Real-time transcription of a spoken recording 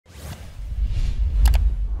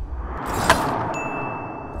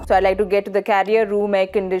So I'd like to get to the Carrier Room Air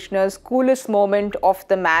Conditioner's coolest moment of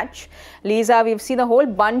the match. Lisa, we've seen a whole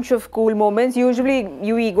bunch of cool moments. Usually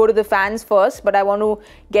we go to the fans first, but I want to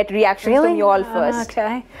get reactions from you all first.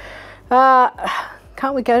 Okay.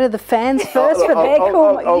 Can't we go to the fans first for their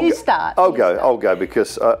call? You start. I'll go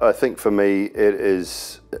because I think for me it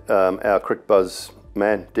is our Cricbuzz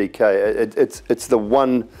man, DK. It's the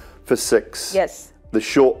 1 for 6. Yes. The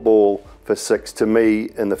short ball for 6 to me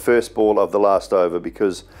in the first ball of the last over,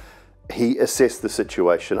 because he assessed the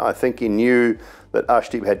situation. I think he knew that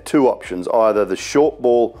Ashdeep had 2 options, either the short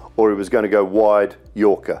ball or he was going to go wide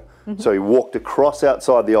Yorker. So he walked across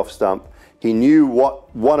outside the off stump. He knew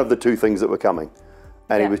one of the 2 things that were coming,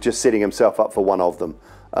 and he was just setting himself up for one of them.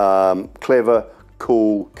 Clever,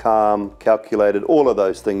 cool, calm, calculated, all of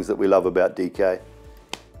those things that we love about DK.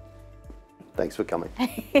 Thanks for coming.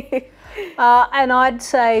 And I'd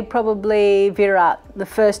say probably Virat, the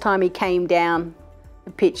first time he came down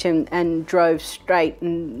the pitch and drove straight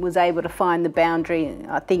and was able to find the boundary.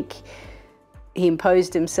 I think he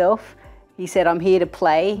imposed himself. He said, I'm here to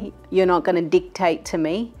play. You're not going to dictate to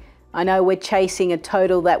me. I know we're chasing a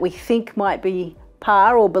total that we think might be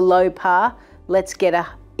par or below par. Let's get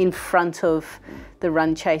in front of the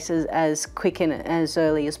run chasers as quick and as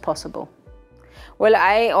early as possible. Well,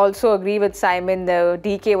 I also agree with Simon. The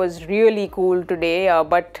DK was really cool today,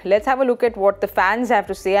 but let's have a look at what the fans have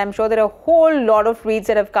to say. I'm sure there are a whole lot of tweets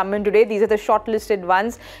that have come in today. These are the shortlisted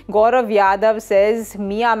ones. Gaurav Yadav says,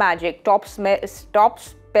 Mia Magic, top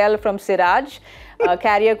spell from Siraj.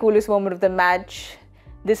 Carrier coolest moment of the match.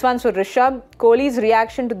 This one's for Rishabh. Kohli's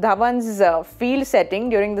reaction to Dhawan's field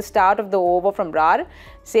setting during the start of the over from Rar,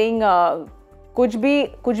 saying, kuch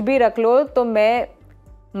bhi rakh lo to main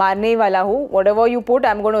marne wala hu. Whatever you put,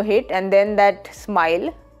 I'm going to hit. And then that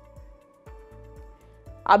smile.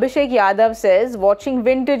 Abhishek Yadav says, watching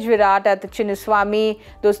vintage Virat at the Chinnaswamy,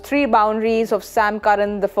 those 3 boundaries of Sam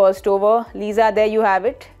Curran the first over. Lisa, there you have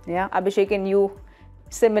it. Yeah. Abhishek and you,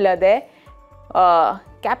 similar there.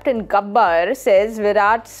 Captain Gabbar says,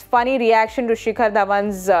 Virat's funny reaction to Shikhar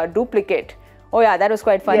Dhawan's duplicate. Oh yeah, that was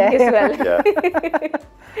quite funny as well. Yeah.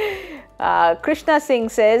 Krishna Singh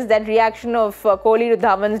says that reaction of Kohli to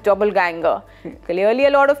Dhawan's double ganger. Clearly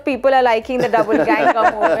a lot of people are liking the double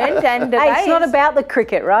ganger moment. And hey, it's not about the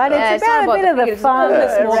cricket, right? It's about a bit of the fun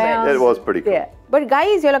around. It was pretty cool. Yeah. But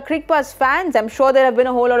guys, you're Cricbuzz fans. I'm sure there have been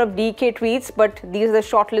a whole lot of DK tweets, but these are the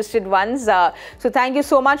shortlisted ones. So thank you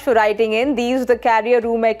so much for writing in. These are the Carrier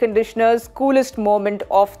Room Air Conditioner's coolest moment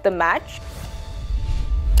of the match.